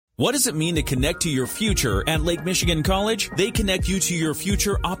What does it mean to connect to your future at Lake Michigan College? They connect you to your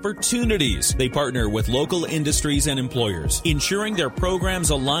future opportunities. They partner with local industries and employers, ensuring their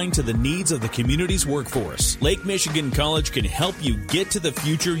programs align to the needs of the community's workforce. Lake Michigan College can help you get to the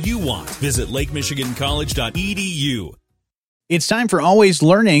future you want. Visit lakemichigancollege.edu. It's time for Always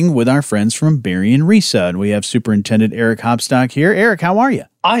Learning with our friends from Berrien RESA, and we have Superintendent Eric Hopstock here. Eric, how are you?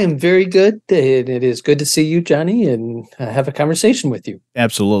 I am very good. It is good to see you, Johnny, and have a conversation with you.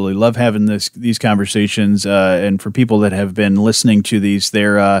 Absolutely. Love having these conversations. And for people that have been listening to these,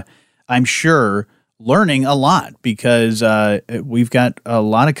 they're, I'm sure, learning a lot because we've got a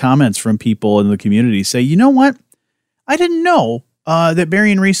lot of comments from people in the community say, you know what? I didn't know that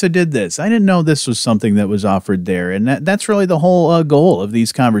Berrien RESA did this. I didn't know this was something that was offered there. And that's really the whole goal of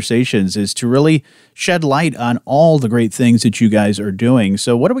these conversations, is to really shed light on all the great things that you guys are doing.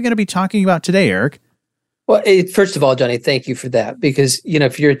 So what are we going to be talking about today, Eric? Well, first of all, Johnny, thank you for that. Because,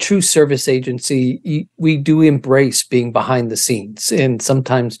 if you're a true service agency, we do embrace being behind the scenes. And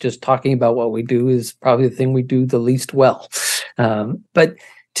sometimes just talking about what we do is probably the thing we do the least well. But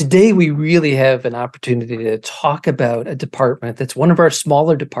today, we really have an opportunity to talk about a department that's one of our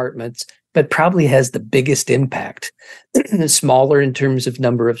smaller departments, but probably has the biggest impact. Smaller in terms of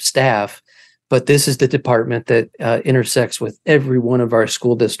number of staff, but this is the department that intersects with every one of our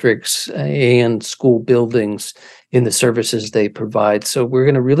school districts and school buildings in the services they provide. So we're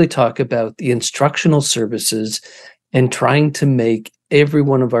going to really talk about the instructional services and trying to make every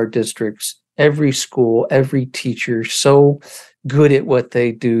one of our districts, every school, every teacher so good at what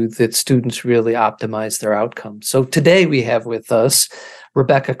they do that students really optimize their outcomes. So today we have with us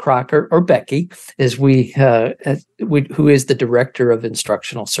Rebecca Crocker, or Becky, who is the Director of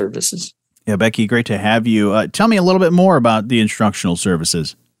Instructional Services. Yeah, Becky, great to have you. Tell me a little bit more about the instructional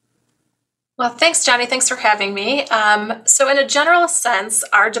services. Well, thanks, Johnny. Thanks for having me. So in a general sense,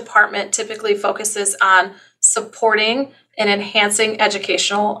 our department typically focuses on supporting and enhancing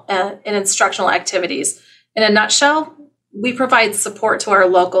educational and instructional activities. In a nutshell, we provide support to our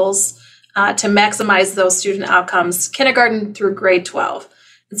locals to maximize those student outcomes, kindergarten through grade 12.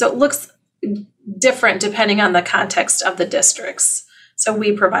 And so it looks different depending on the context of the districts. So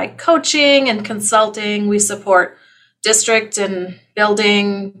we provide coaching and consulting. We support district and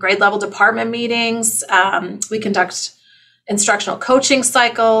building grade level department meetings. We conduct instructional coaching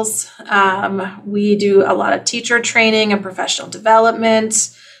cycles. We do a lot of teacher training and professional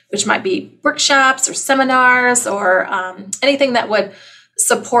development, which might be workshops or seminars or anything that would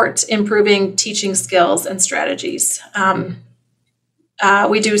support improving teaching skills and strategies.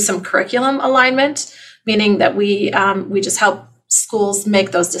 We do some curriculum alignment, meaning that we just help schools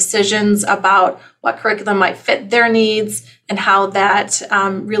make those decisions about what curriculum might fit their needs and how that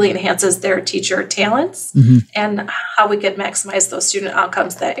really enhances their teacher talents and how we could maximize those student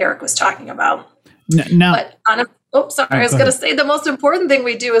outcomes that Eric was talking about. I was going to say the most important thing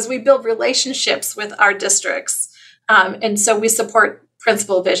we do is we build relationships with our districts. And so we support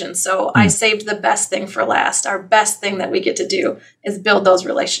principal vision. So I saved the best thing for last. Our best thing that we get to do is build those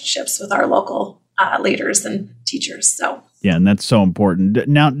relationships with our local leaders and teachers. So yeah, and that's so important.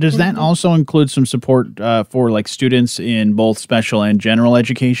 Now, does that also include some support for like students in both special and general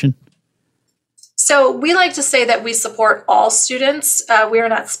education? So we like to say that we support all students. We are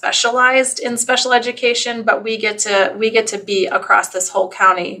not specialized in special education, but we get to be across this whole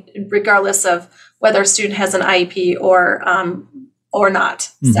county, regardless of whether a student has an IEP or not.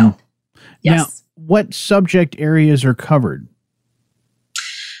 So, yes. Now, what subject areas are covered?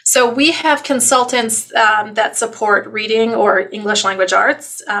 So we have consultants that support reading or English language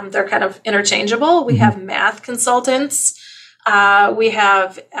arts. They're kind of interchangeable. We have math consultants. We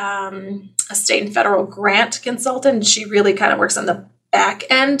have a state and federal grant consultant. She really kind of works on the back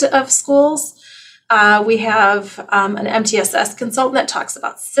end of schools. We have an MTSS consultant that talks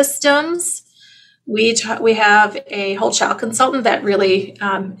about systems. We have a whole child consultant that really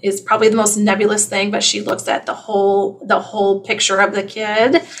is probably the most nebulous thing, but she looks at the whole picture of the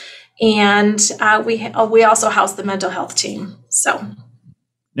kid. And we also house the mental health team. So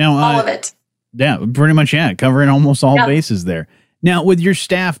now all of it. Yeah, pretty much. Yeah, covering almost all bases there. Now, with your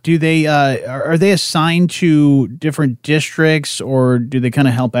staff, do they are they assigned to different districts, or do they kind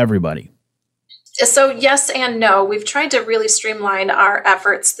of help everybody? So yes and no. We've tried to really streamline our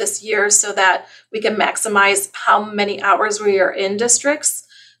efforts this year so that we can maximize how many hours we are in districts.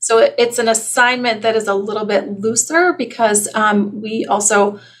 So it's an assignment that is a little bit looser because we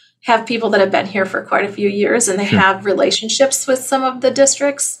also have people that have been here for quite a few years and they have relationships with some of the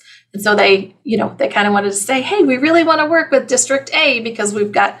districts. And so they kind of wanted to say, hey, we really want to work with District A because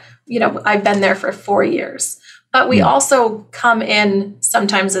we've got, I've been there for 4 years. But we also come in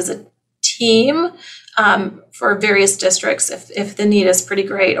sometimes as a team for various districts if the need is pretty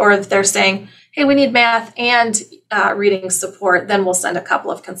great, or if they're saying, hey, we need math and reading support, then we'll send a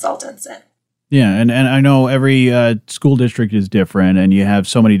couple of consultants in. Yeah, and I know every school district is different, and you have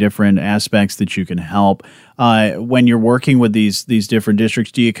so many different aspects that you can help. When you're working with these different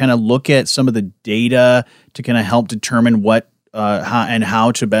districts, do you kind of look at some of the data to kind of help determine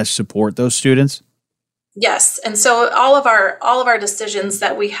how to best support those students? Yes, and so all of our decisions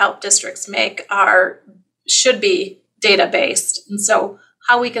that we help districts make should be data based, and so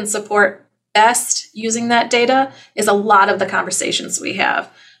how we can support best using that data is a lot of the conversations we have.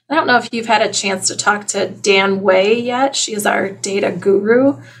 I don't know if you've had a chance to talk to Dan Way yet. She is our data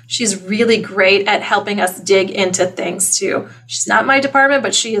guru. She's really great at helping us dig into things too. She's not my department,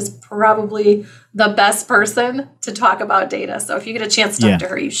 but she is probably the best person to talk about data. So if you get a chance to talk to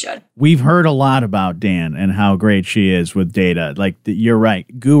her, you should. We've heard a lot about Dan and how great she is with data. Like, you're right.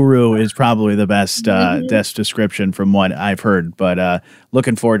 Guru is probably the best description from what I've heard, but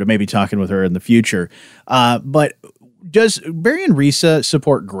looking forward to maybe talking with her in the future. But does Berrien RESA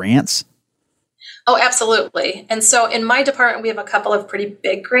support grants? Oh, absolutely. And so in my department, we have a couple of pretty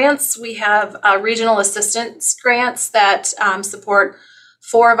big grants. We have regional assistance grants that support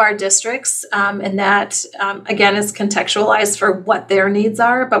 4 of our districts, and that, again, is contextualized for what their needs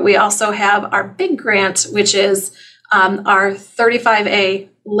are. But we also have our big grant, which is our 35A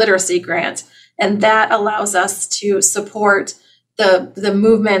literacy grant, and that allows us to support the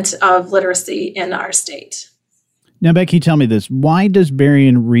movement of literacy in our state. Now, Becky, tell me this. Why does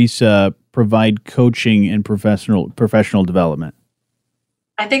Berrien RESA provide coaching and professional development?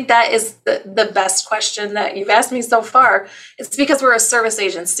 I think that is the best question that you've asked me so far. It's because we're a service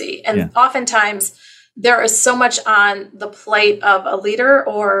agency, and oftentimes there is so much on the plate of a leader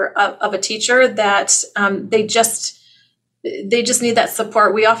or of a teacher that they just need that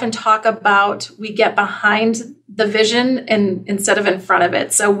support. We often talk about we get behind the vision and instead of in front of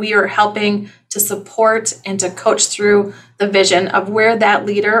it. So we are helping to support and to coach through the vision of where that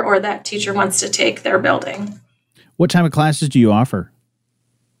leader or that teacher wants to take their building. What type of classes do you offer?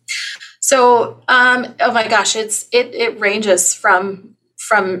 So, oh my gosh, it ranges from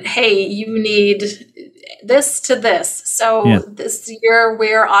hey, you need this to this. So this year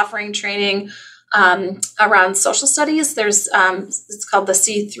we're offering training around social studies. There's it's called the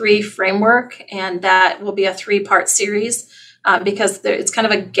C3 framework, and that will be a 3-part series because it's kind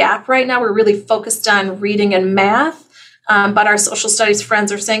of a gap right now. We're really focused on reading and math, but our social studies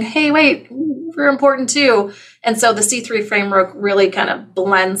friends are saying, hey, wait, we're important too. And so the C3 framework really kind of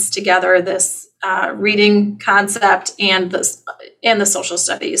blends together this reading concept and the social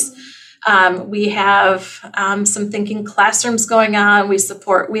studies. We have some thinking classrooms going on.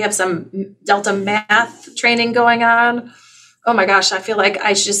 We have some Delta math training going on. Oh my gosh, I feel like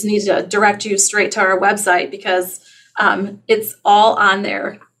I just need to direct you straight to our website because it's all on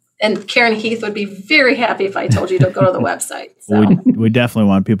there. And Karen Heath would be very happy if I told you to go to the website. So. We definitely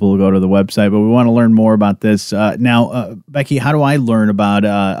want people to go to the website, but we want to learn more about this. Now, Becky, how do I learn about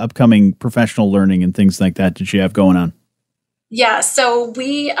upcoming professional learning and things like that you have going on? Yeah, so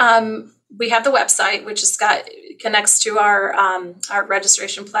we have the website, which connects to our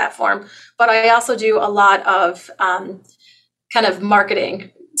registration platform, but I also do a lot of kind of marketing.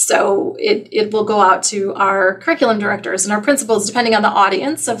 So it will go out to our curriculum directors and our principals, depending on the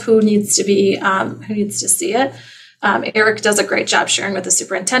audience of who needs to see it. Eric does a great job sharing with the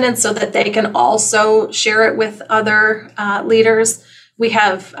superintendent so that they can also share it with other leaders. We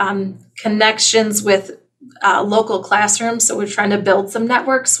have connections with local classrooms, so we're trying to build some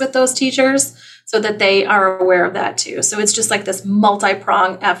networks with those teachers so that they are aware of that too. So it's just like this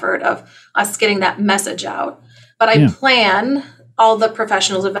multi-pronged effort of us getting that message out. But I plan all the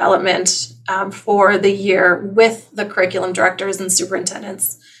professional development for the year with the curriculum directors and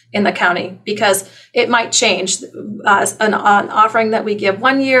superintendents in the county, because it might change. An offering that we give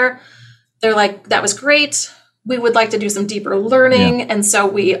one year, they're like, that was great. We would like to do some deeper learning. Yeah. And so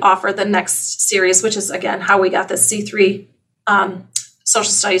we offer the next series, which is, again, how we got the C3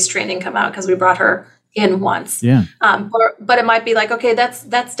 social studies training come out, because we brought her in once. Yeah. But it might be like, okay,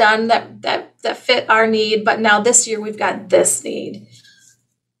 that's done. That fit our need. But now this year we've got this need.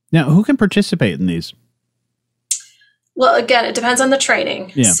 Now, who can participate in these? Well, again, it depends on the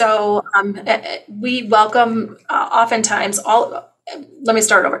training. Yeah. So we welcome oftentimes let me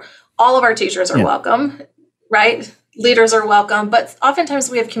start over. All of our teachers are welcome, right? Leaders are welcome, but oftentimes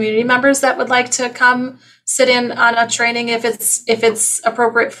we have community members that would like to come sit in on a training if it's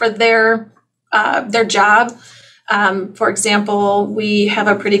appropriate for their job. For example, we have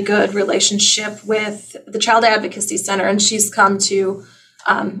a pretty good relationship with the Child Advocacy Center, and she's come to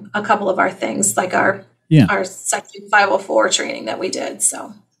a couple of our things, like our Section 504 training that we did.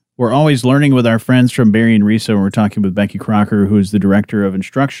 So we're always learning with our friends from Berrien RESA. We're talking with Becky Crocker, who is the Director of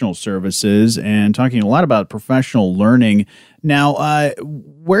Instructional Services, and talking a lot about professional learning. Now,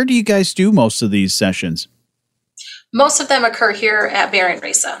 where do you guys do most of these sessions? Most of them occur here at Berrien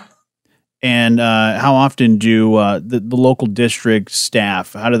RESA. And how often do the local district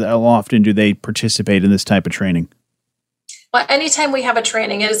staff, how often do they participate in this type of training? Well, anytime we have a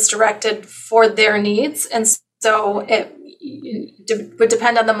training, it is directed for their needs. And so it would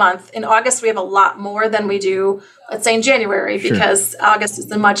depend on the month. In August, we have a lot more than we do, let's say, in January, because August is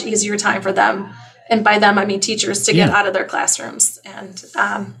a much easier time for them. And by them, I mean teachers to get out of their classrooms. And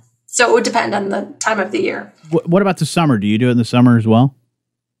so it would depend on the time of the year. What about the summer? Do you do it in the summer as well?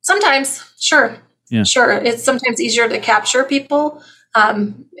 Sometimes, sure. Yeah. Sure. It's sometimes easier to capture people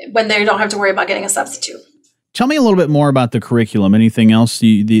when they don't have to worry about getting a substitute. Tell me a little bit more about the curriculum. Anything else that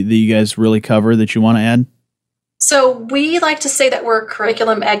you guys really cover that you want to add? So we like to say that we're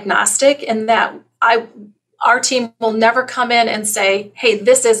curriculum agnostic, and that our team will never come in and say, hey,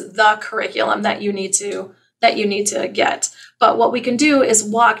 this is the curriculum that you need to get. But what we can do is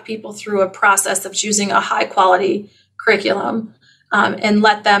walk people through a process of choosing a high quality curriculum. And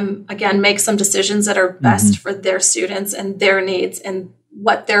let them, again, make some decisions that are best for their students and their needs and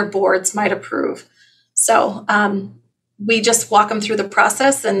what their boards might approve. So we just walk them through the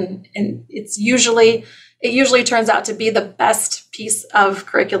process, and it usually turns out to be the best piece of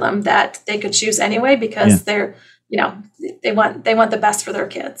curriculum that they could choose anyway, because they want the best for their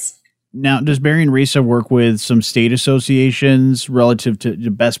kids. Now, does Berrien RESA work with some state associations relative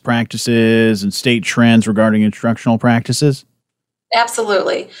to best practices and state trends regarding instructional practices?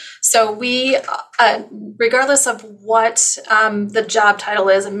 Absolutely. So we, regardless of what the job title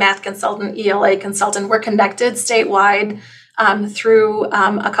is, a math consultant, ELA consultant, we're connected statewide through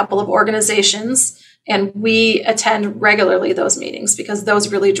a couple of organizations, and we attend regularly those meetings because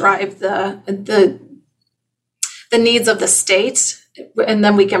those really drive the needs of the state, and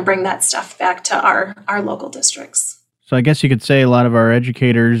then we can bring that stuff back to our local districts. So I guess you could say a lot of our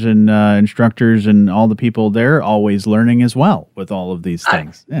educators and instructors and all the people, they're always learning as well with all of these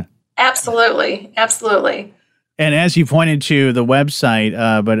things. Yeah, absolutely. Absolutely. And as you pointed to the website,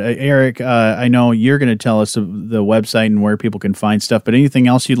 but Eric, I know you're going to tell us the website and where people can find stuff, but anything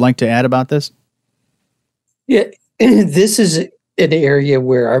else you'd like to add about this? Yeah, this is an area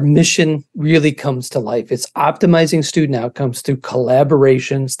where our mission really comes to life. It's optimizing student outcomes through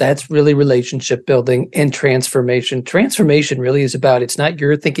collaborations. That's really relationship building and transformation. Transformation really is about, it's not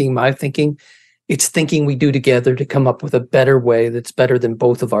your thinking, my thinking. It's thinking we do together to come up with a better way that's better than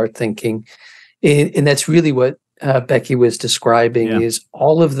both of our thinking. And that's really what Becky was describing is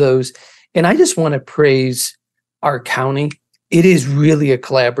all of those. And I just want to praise our county. It is really a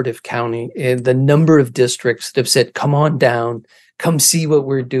collaborative county, and the number of districts that have said, come on down, come see what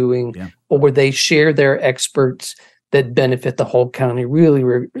we're doing, or where they share their experts that benefit the whole county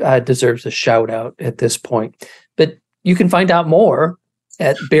really deserves a shout out at this point. But you can find out more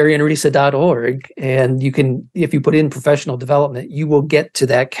at berrienresa.org, and you can, if you put in professional development, you will get to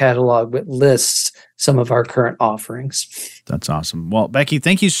that catalog that lists some of our current offerings. That's awesome. Well, Becky,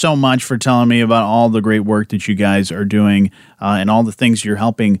 thank you so much for telling me about all the great work that you guys are doing and all the things you're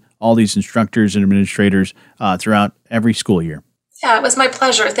helping all these instructors and administrators throughout every school year. Yeah, it was my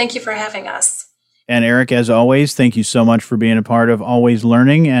pleasure. Thank you for having us. And Eric, as always, thank you so much for being a part of Always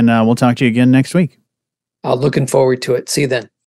Learning, and we'll talk to you again next week. Looking forward to it. See you then.